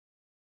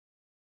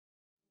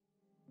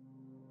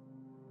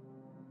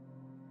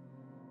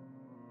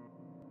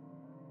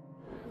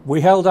We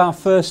held our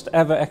first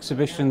ever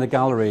exhibition in the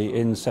gallery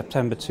in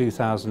September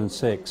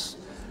 2006,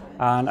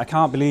 and I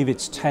can't believe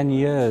it's 10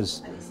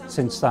 years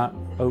since that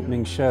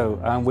opening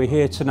show, and we're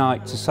here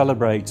tonight to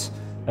celebrate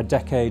a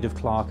decade of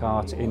Clark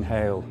art in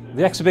Hale.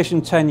 The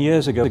exhibition 10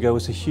 years ago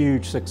was a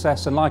huge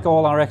success, and like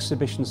all our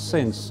exhibitions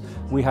since,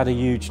 we had a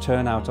huge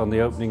turnout on the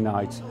opening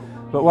night.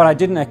 But what I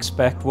didn't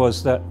expect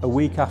was that a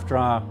week after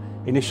our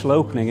initial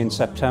opening in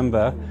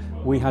September,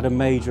 we had a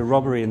major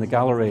robbery in the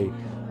gallery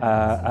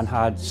and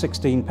had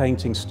 16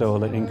 paintings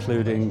stolen,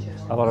 including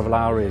a lot of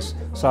Lowry's.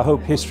 So I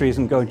hope history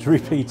isn't going to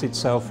repeat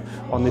itself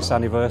on this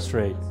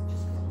anniversary.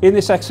 In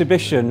this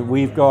exhibition,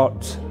 we've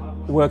got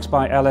works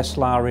by L.S.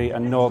 Lowry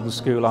and Northern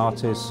School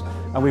artists,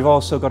 and we've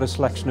also got a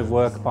selection of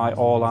work by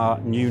all our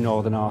new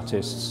Northern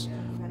artists.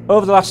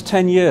 Over the last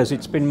 10 years,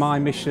 it's been my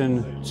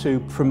mission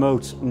to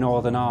promote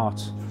Northern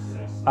art.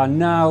 And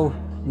now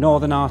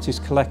Northern art is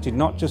collected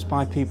not just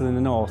by people in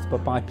the North,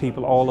 but by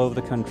people all over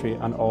the country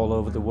and all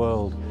over the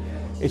world.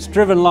 It's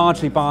driven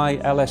largely by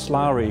L.S.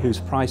 Lowry, whose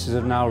prices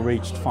have now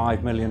reached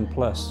 5 million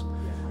plus.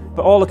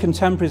 But all the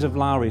contemporaries of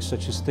Lowry,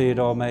 such as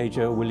Theodore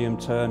Major, William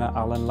Turner,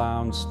 Alan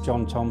Lowndes,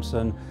 John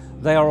Thompson,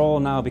 they are all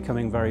now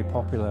becoming very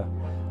popular.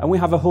 And we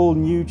have a whole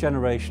new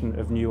generation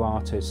of new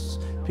artists,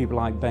 people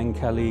like Ben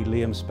Kelly,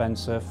 Liam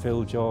Spencer,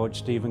 Phil George,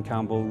 Stephen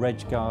Campbell,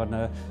 Reg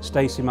Gardner,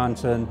 Stacey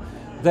Manton.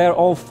 They're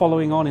all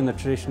following on in the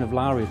tradition of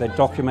Lowry. They're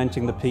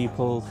documenting the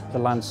people, the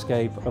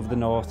landscape of the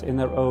North in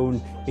their own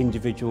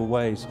individual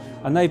ways.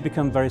 And they've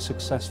become very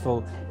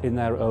successful in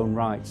their own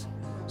right.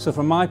 So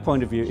from my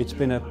point of view, it's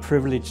been a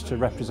privilege to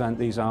represent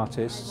these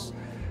artists.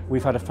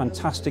 We've had a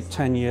fantastic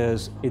 10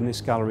 years in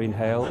this gallery in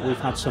Hale. We've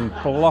had some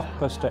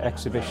blockbuster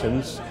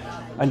exhibitions.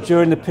 And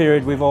during the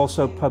period, we've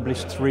also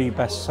published 3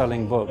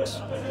 best-selling books.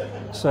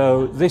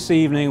 So this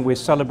evening, we're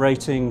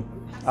celebrating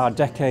our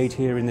decade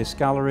here in this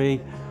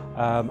gallery.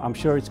 I'm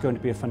sure it's going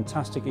to be a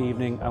fantastic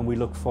evening, and we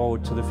look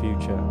forward to the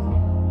future.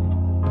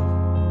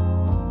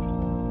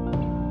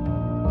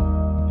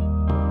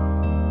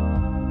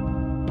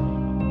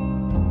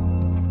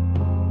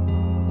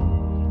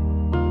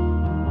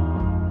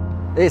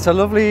 It's a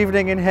lovely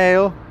evening in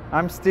Hale.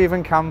 I'm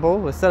Stephen Campbell.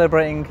 We're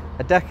celebrating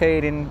a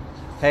decade in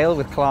Hale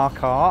with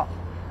Clark art.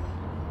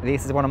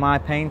 This is one of my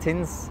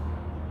paintings.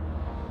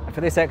 For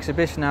this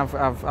exhibition,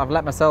 I've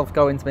let myself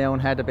go into my own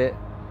head a bit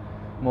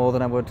more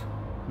than I would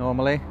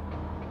normally.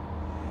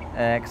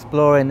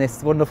 Exploring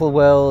this wonderful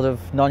world of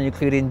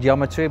non-Euclidean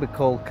geometry we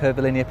call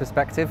curvilinear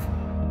perspective.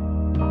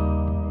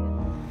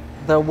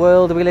 The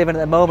world we live in at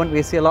the moment,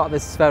 we see a lot of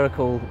this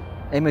spherical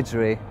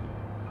imagery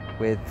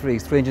with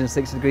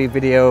 360-degree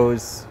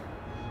videos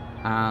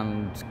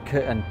and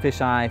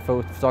fisheye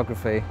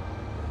photography.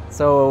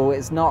 So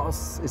it's not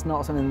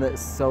something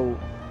that's so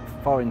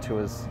foreign to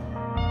us.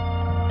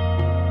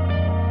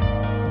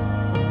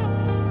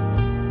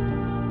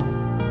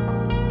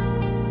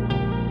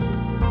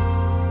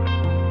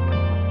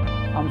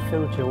 I'm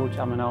Phil George,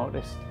 I'm an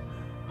artist,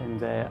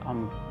 and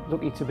I'm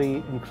lucky to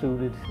be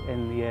included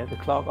in the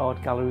Clark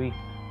Art Gallery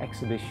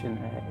exhibition,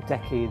 A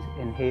Decade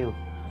in Hale.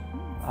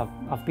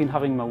 I've been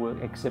having my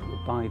work exhibited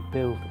by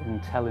Bill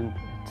and Helen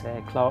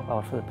at Clark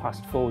Art for the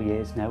past 4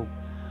 years now.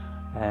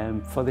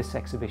 For this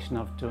exhibition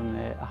I've done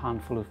a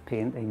handful of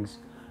paintings,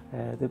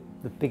 the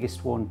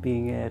biggest one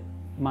being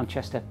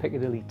Manchester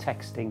Piccadilly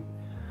Texting,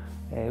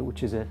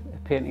 which is a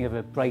painting of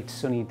a bright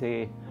sunny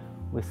day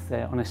with,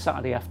 on a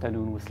Saturday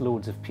afternoon with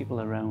loads of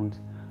people around,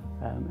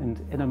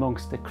 and in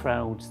amongst the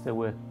crowds there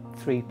were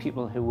 3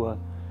 people who were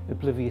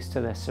oblivious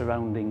to their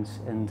surroundings,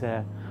 and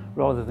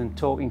rather than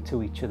talking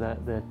to each other,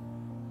 they're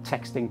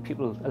texting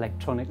people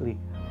electronically.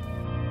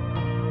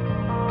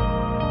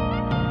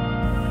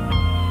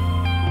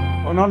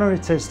 What an honour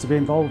it is to be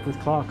involved with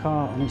Clark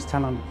Art on its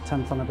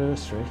 10th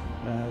anniversary.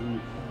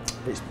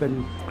 It's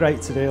been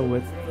great to deal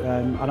with,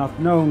 and I've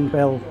known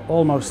Bill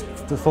almost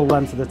the full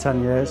length of the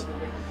 10 years.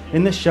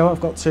 In this show I've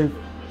got 2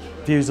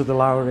 views of the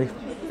Lowry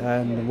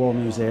and the War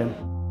Museum.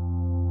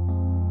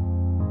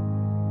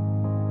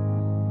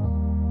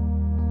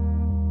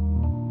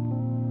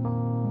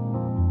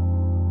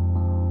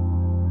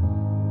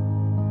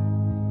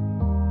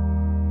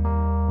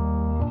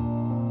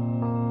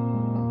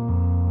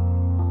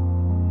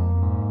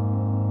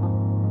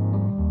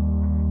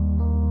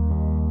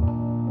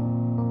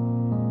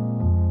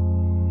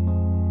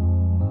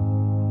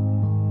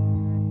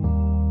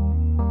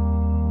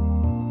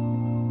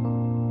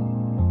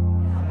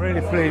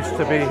 Really pleased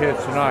to be here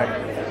tonight.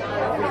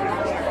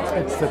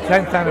 It's the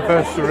 10th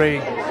anniversary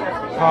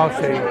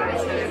party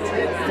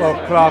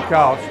for Clark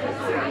Art,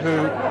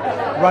 who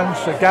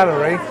runs the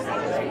gallery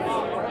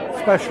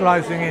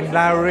specialising in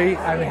Lowry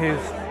and his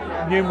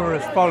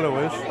numerous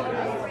followers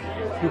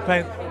who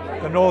paint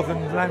the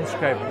northern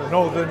landscape, the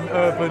northern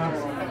urban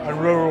and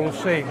rural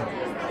scene.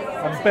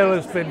 And Bill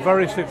has been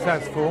very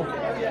successful,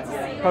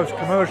 both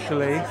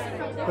commercially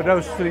but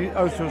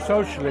also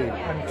socially,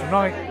 and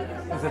tonight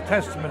is a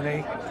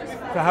testimony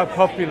to how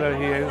popular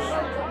he is.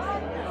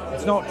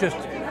 It's not just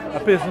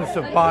a business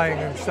of buying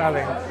and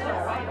selling,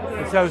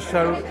 it's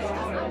also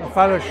a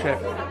fellowship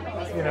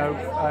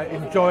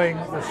enjoying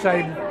the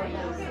same,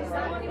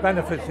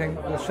 benefiting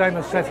the same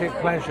aesthetic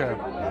pleasure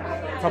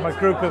from a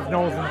group of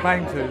northern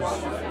painters.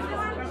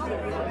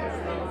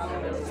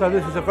 So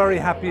this is a very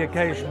happy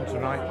occasion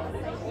tonight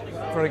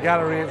for a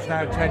gallery that's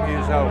now 10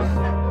 years old.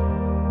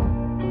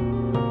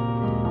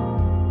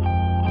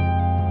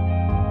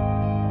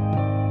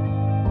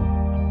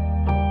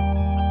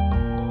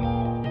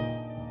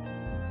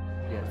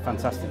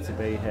 Fantastic to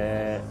be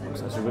here.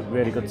 It's a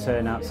really good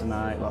turnout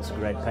tonight, lots of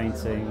great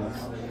paintings.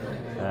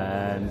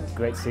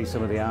 Great to see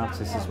some of the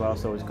artists as well,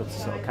 so always good to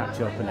sort of catch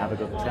up and have a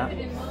good chat.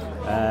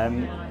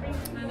 And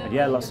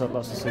yeah, lots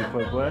of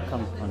superb work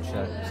on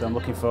show, so I'm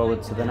looking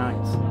forward to the night.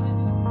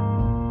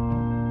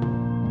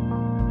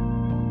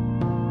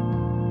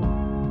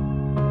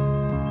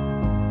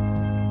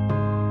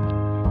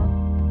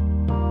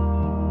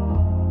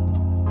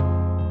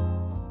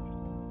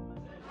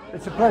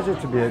 It's a pleasure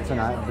to be here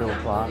tonight at Bill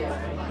Clark,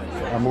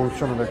 among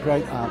some of the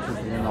great artists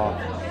in the north,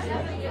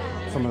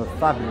 some of the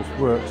fabulous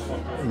works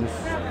in this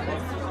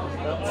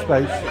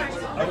space,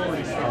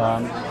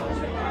 and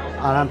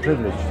I'm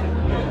privileged.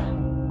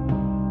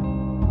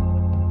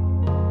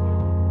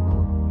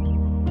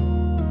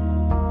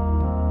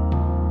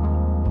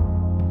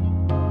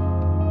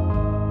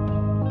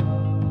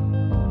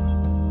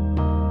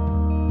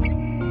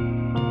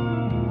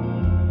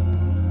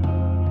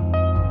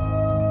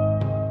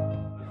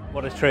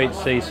 What a treat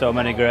to see so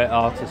many great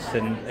artists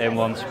in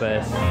one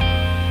space.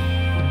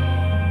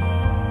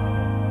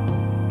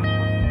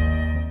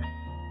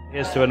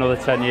 Here's to another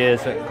 10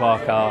 years at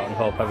Clark Art, and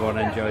hope everyone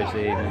enjoys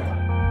the evening.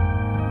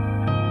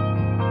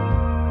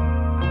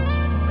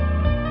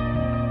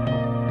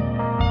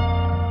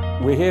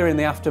 We're here in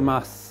the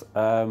aftermath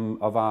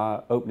of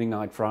our opening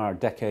night for our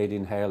Decade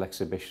in Hale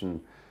exhibition,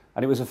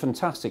 and it was a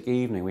fantastic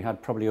evening. We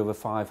had probably over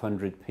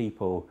 500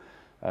 people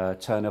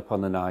turn up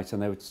on the night,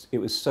 and it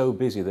was so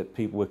busy that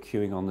people were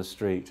queuing on the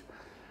street.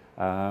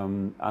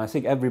 And I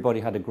think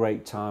everybody had a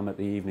great time at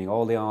the evening.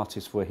 All the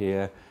artists were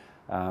here.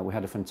 We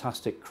had a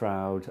fantastic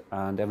crowd,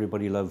 and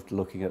everybody loved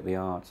looking at the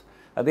art.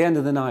 At the end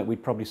of the night,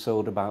 we'd probably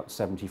sold about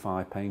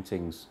 75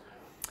 paintings.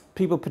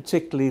 People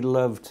particularly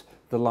loved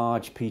the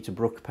large Peter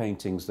Brook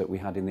paintings that we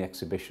had in the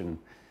exhibition.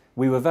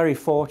 We were very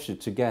fortunate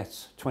to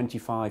get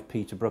 25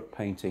 Peter Brook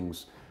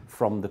paintings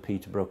from the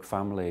Peter Brook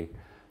family.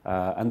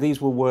 And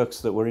these were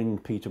works that were in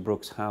Peter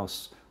Brook's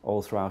house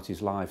all throughout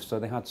his life, so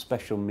they had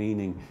special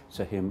meaning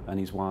to him and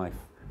his wife.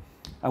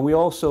 And we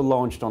also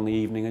launched on the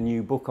evening a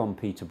new book on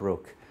Peter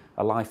Brook,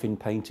 A Life in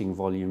Painting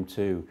Volume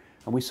 2,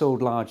 and we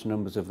sold large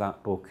numbers of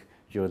that book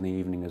during the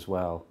evening as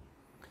well.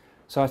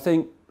 So I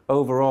think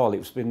overall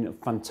it's been a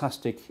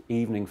fantastic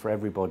evening for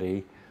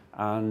everybody,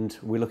 and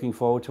we're looking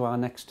forward to our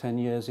next 10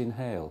 years in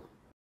Hale.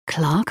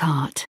 Clark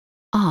Art.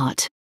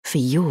 Art for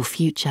your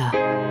future.